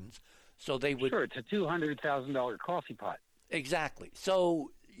questions. So they would. Sure, it's a $200,000 coffee pot. Exactly.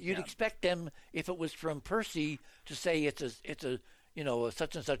 So you'd expect them, if it was from Percy, to say it's a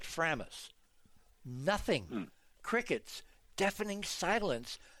such and such Framus. Nothing. Crickets. Deafening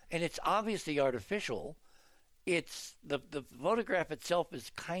silence, and it's obviously artificial. It's the photograph itself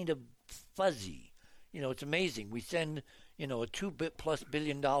is kind of fuzzy. It's amazing. We send a $2+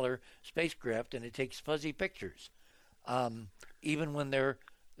 billion spacecraft, and it takes fuzzy pictures. Even when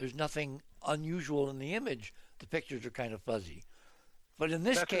there's nothing unusual in the image, the pictures are kind of fuzzy. But in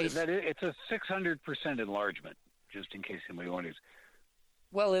this case, it's a 600% enlargement, just in case anybody wonders.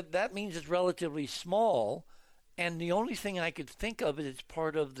 Well, that means it's relatively small. And the only thing I could think of is it's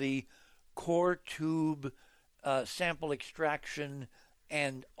part of the core tube sample extraction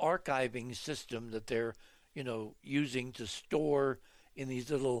and archiving system that they're, using to store in these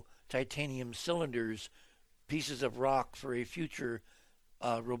little titanium cylinders pieces of rock for a future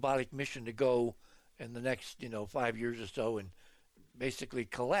robotic mission to go in the next, 5 years or so and basically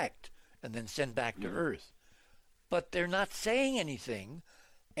collect and then send back to Earth. But they're not saying anything.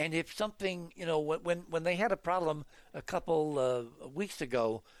 And if something, when they had a problem a couple of weeks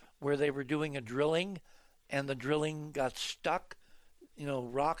ago where they were doing a drilling and the drilling got stuck,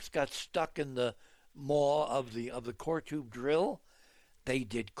 rocks got stuck in the maw of the core tube drill, they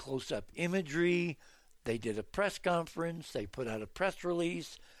did close-up imagery. They did a press conference. They put out a press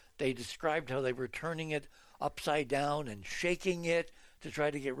release. They described how they were turning it upside down and shaking it to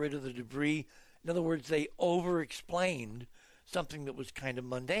try to get rid of the debris. In other words, they over-explained something that was kind of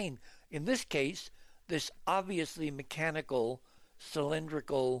mundane. In this case, this obviously mechanical,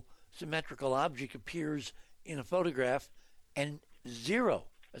 cylindrical, symmetrical object appears in a photograph, and zero,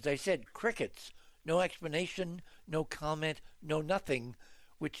 as I said, crickets, no explanation, no comment, no nothing,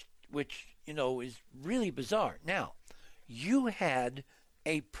 which is really bizarre. Now, you had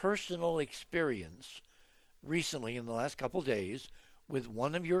a personal experience recently in the last couple of days with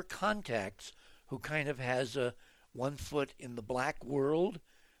one of your contacts who kind of has a 1 foot in the black world,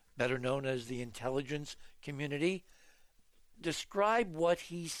 better known as the intelligence community. Describe what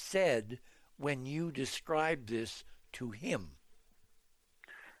he said when you described this to him.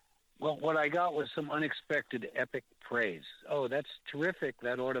 Well, what I got was some unexpected epic praise. Oh, that's terrific.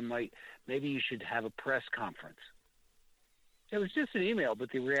 That maybe you should have a press conference. It was just an email, but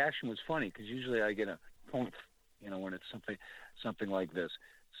the reaction was funny because usually I get a poof, when it's something like this.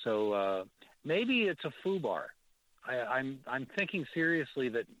 So maybe it's a foobar. I'm thinking seriously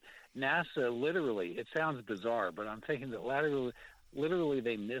that NASA literally, it sounds bizarre, but I'm thinking that literally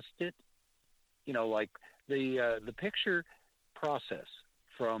they missed it. Like the picture process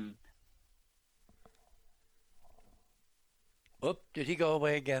from. Oop, did he go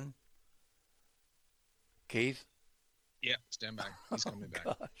away again? Keith? Yeah, stand by. He's coming back.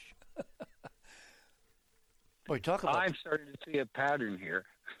 Gosh. Boy, talk about... I'm starting to see a pattern here.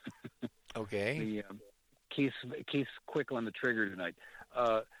 Okay. Keith's quick on the trigger tonight.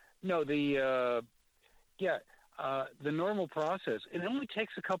 The normal process, it only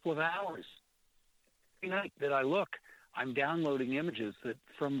takes a couple of hours. Every night that I look, I'm downloading images that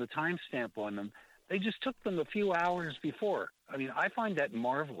from the timestamp on them, they just took them a few hours before. I mean, I find that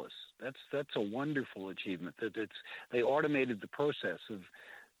marvelous. That's a wonderful achievement. That they automated the process of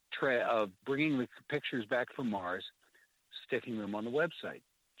bringing the pictures back from Mars, sticking them on the website,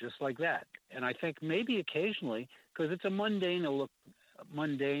 just like that. And I think maybe occasionally, because it's a mundane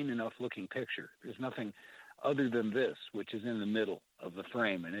enough looking picture. There's nothing other than this, which is in the middle of the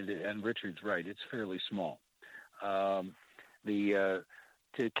frame, and Richard's right, it's fairly small. To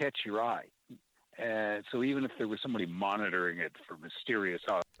catch your eye. So even if there was somebody monitoring it for mysterious.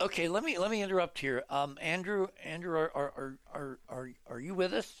 Okay, let me interrupt here. Andrew, are you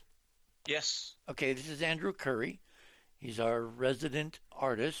with us? Yes. Okay, this is Andrew Curry. He's our resident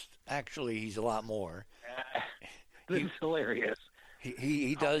artist. Actually, he's a lot more. This is hilarious.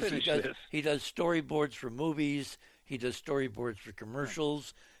 He does storyboards for movies. He does storyboards for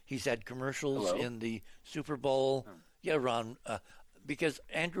commercials. He's had commercials in the Super Bowl. Oh. Yeah, Ron. Because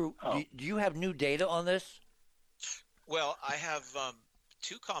Andrew, do you have new data on this? Well, I have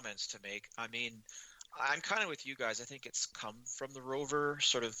two comments to make. I mean, I'm kind of with you guys. I think it's come from the rover,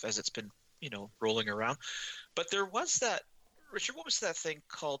 sort of as it's been, rolling around. But there was that, Richard. What was that thing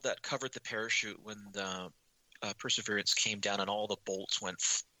called that covered the parachute when the Perseverance came down and all the bolts went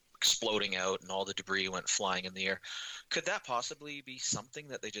exploding out and all the debris went flying in the air? Could that possibly be something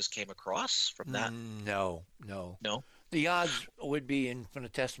that they just came across from that? No. The odds would be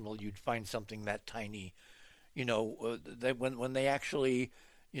infinitesimal. You'd find something that tiny, that when they actually,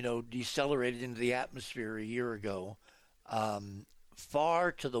 decelerated into the atmosphere a year ago,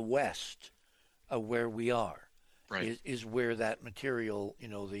 far to the west of where we are, right, is where that material,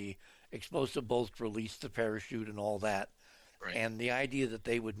 the explosive bolts released the parachute and all that. Right. And the idea that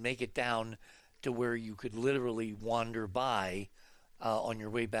they would make it down to where you could literally wander by on your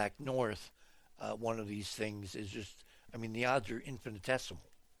way back north, one of these things is just, the odds are infinitesimal.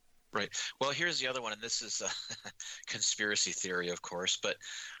 Right. Well, here's the other one, and this is a conspiracy theory, of course, but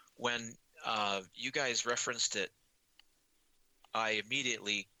when you guys referenced it, I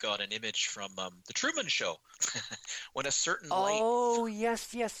immediately got an image from The Truman Show when a certain light... Oh,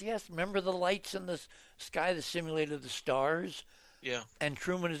 yes. Remember the lights in the sky that simulated the stars? Yeah. And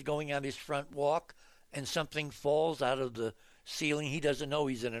Truman is going on his front walk, and something falls out of the ceiling. He doesn't know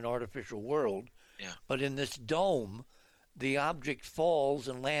he's in an artificial world. Yeah. But in this dome, the object falls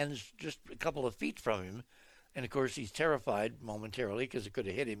and lands just a couple of feet from him. And, of course, he's terrified momentarily because it could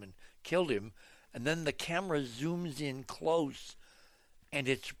have hit him and killed him. And then the camera zooms in close, and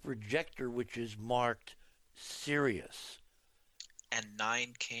it's a projector which is marked Sirius. And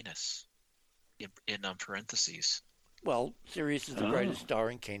 9 Canis in parentheses. Well, Sirius is the brightest star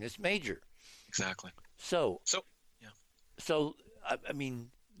in Canis Major. Exactly. So, yeah. So,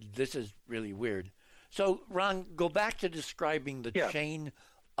 this is really weird. So, Ron, go back to describing the chain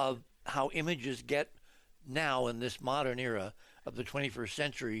of how images get now in this modern era of the 21st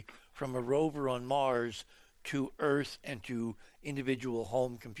century from a rover on Mars to Earth and to individual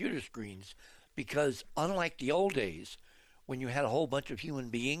home computer screens, because unlike the old days, when you had a whole bunch of human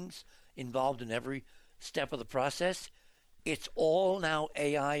beings involved in every step of the process, it's all now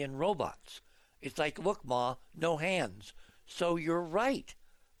AI and robots. It's like, look, Ma, no hands. So you're right.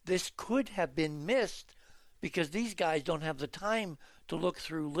 This could have been missed because these guys don't have the time to look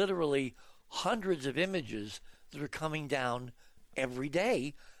through literally hundreds of images that are coming down every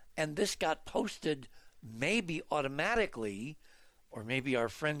day. And this got posted maybe automatically, or maybe our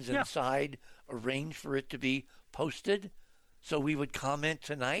friends inside arranged for it to be posted. So we would comment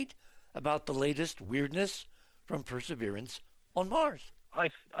tonight about the latest weirdness from Perseverance on Mars. I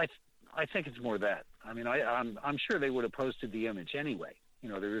think it's more that. I mean, I'm sure they would have posted the image anyway. You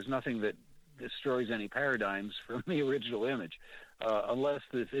know, there is nothing that destroys any paradigms from the original image, unless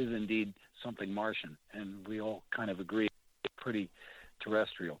this is indeed something Martian, and we all kind of agree it's pretty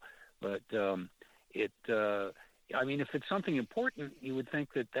terrestrial. But I mean, if it's something important, you would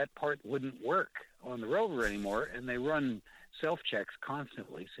think that that part wouldn't work on the rover anymore, and they run self-checks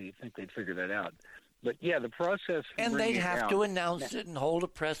constantly, so you'd think they'd figure that out. But yeah, the process. And they'd have to announce it and hold a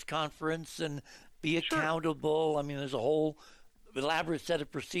press conference and be accountable. I mean, there's a whole elaborate set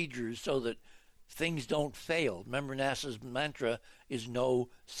of procedures so that things don't fail. Remember, NASA's mantra is no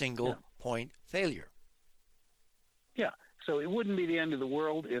single point failure. Yeah, so it wouldn't be the end of the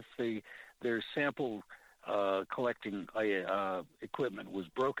world if their sample collecting equipment was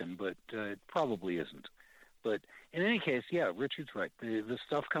broken, but it probably isn't. But in any case, yeah, Richard's right. The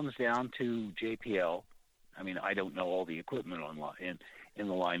stuff comes down to JPL. I mean, I don't know all the equipment in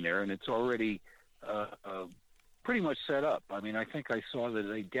the line there, and it's already pretty much set up. I mean, I think I saw that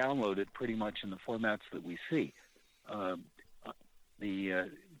they download it pretty much in the formats that we see.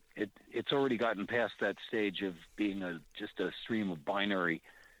 It's already gotten past that stage of being just a stream of binary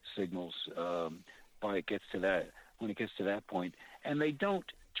signals when it gets to that point, and they don't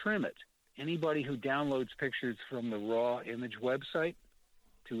trim it. Anybody who downloads pictures from the raw image website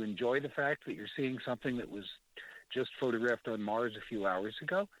to enjoy the fact that you're seeing something that was just photographed on Mars a few hours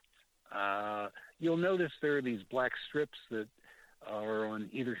ago, you'll notice there are these black strips that are on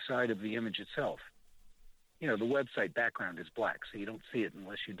either side of the image itself. You know, the website background is black, so you don't see it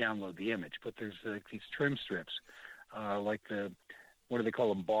unless you download the image. But there's these trim strips, like what do they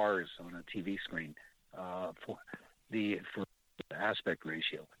call them, bars on a TV screen for aspect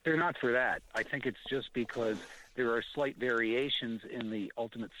ratio. They're not for that. I think it's just because there are slight variations in the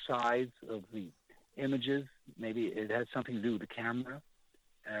ultimate size of the images. Maybe it has something to do with the camera,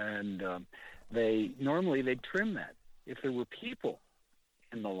 and they'd trim that. If there were people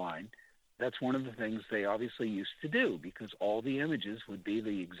in the line, that's one of the things they obviously used to do, because all the images would be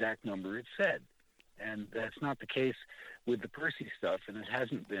the exact number it said. And that's not the case with the Percy stuff, and it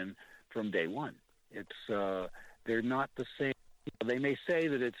hasn't been from day one. It's they're not the same. They may say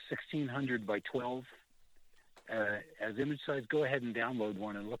that it's 1600 by 12 as image size. Go ahead and download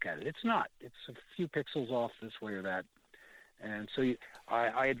one and look at it. It's not. It's a few pixels off this way or that. And so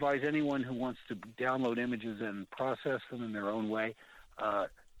I advise anyone who wants to download images and process them in their own way,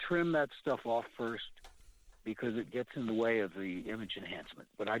 trim that stuff off first, because it gets in the way of the image enhancement.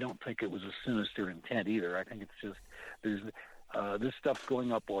 But I don't think it was a sinister intent either. I think it's just there's this stuff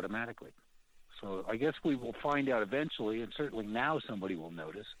going up automatically. So I guess we will find out eventually, and certainly now somebody will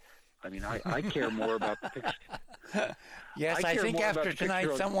notice. I mean, I care more about the picture. Yes, I think after tonight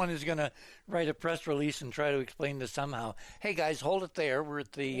someone is going to write a press release and try to explain this somehow. Hey, guys, hold it there. We're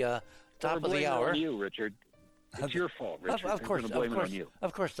at the top of the hour. On you, Richard. It's your fault, Richard. Of course,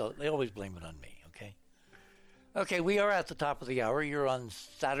 Of course, they always blame it on me, okay? Okay, we are at the top of the hour. You're on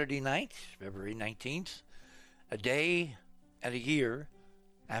Saturday night, February 19th, a day and a year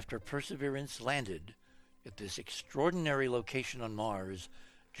after Perseverance landed at this extraordinary location on Mars,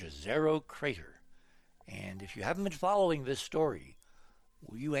 Jezero Crater. And if you haven't been following this story,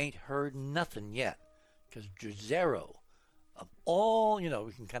 well, you ain't heard nothing yet, because Jezero, of all,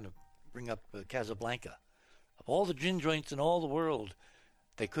 we can kind of bring up Casablanca, of all the gin joints in all the world,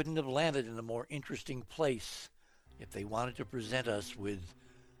 they couldn't have landed in a more interesting place if they wanted to present us with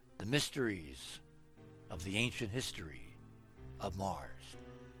the mysteries of the ancient history of Mars.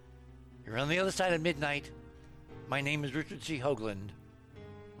 You're on the other side of midnight. My name is Richard C. Hoagland.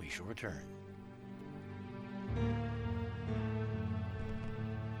 We shall return.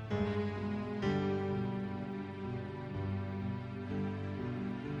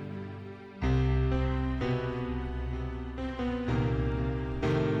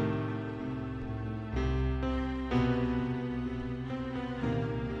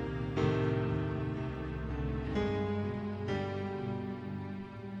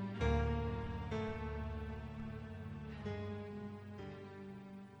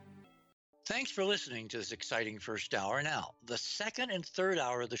 Thanks for listening to this exciting first hour. Now, the second and third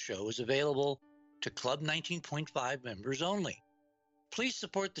hour of the show is available to Club 19.5 members only. Please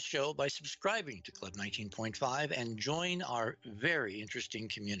support the show by subscribing to Club 19.5 and join our very interesting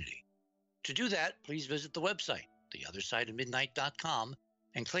community. To do that, please visit the website, theothersideofmidnight.com,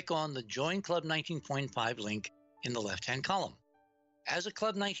 and click on the Join Club 19.5 link in the left-hand column. As a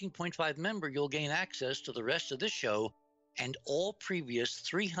Club 19.5 member, you'll gain access to the rest of this show and all previous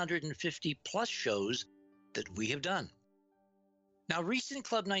 350-plus shows that we have done. Now, recent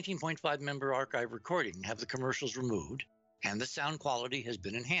Club 19.5 member archive recordings have the commercials removed, and the sound quality has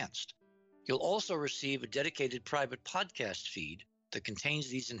been enhanced. You'll also receive a dedicated private podcast feed that contains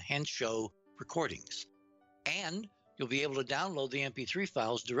these enhanced show recordings. And you'll be able to download the MP3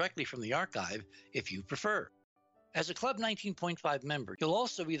 files directly from the archive if you prefer. As a Club 19.5 member, you'll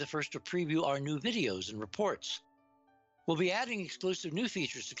also be the first to preview our new videos and reports. We'll be adding exclusive new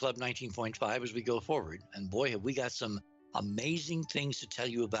features to Club 19.5 as we go forward, and boy, have we got some amazing things to tell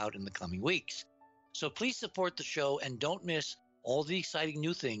you about in the coming weeks. So please support the show and don't miss all the exciting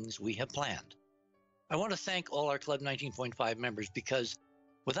new things we have planned. I want to thank all our Club 19.5 members because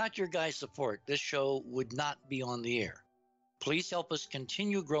without your guys' support, this show would not be on the air. Please help us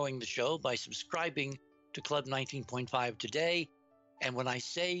continue growing the show by subscribing to Club 19.5 today. And when I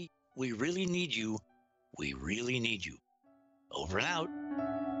say we really need you, we really need you. Over and out.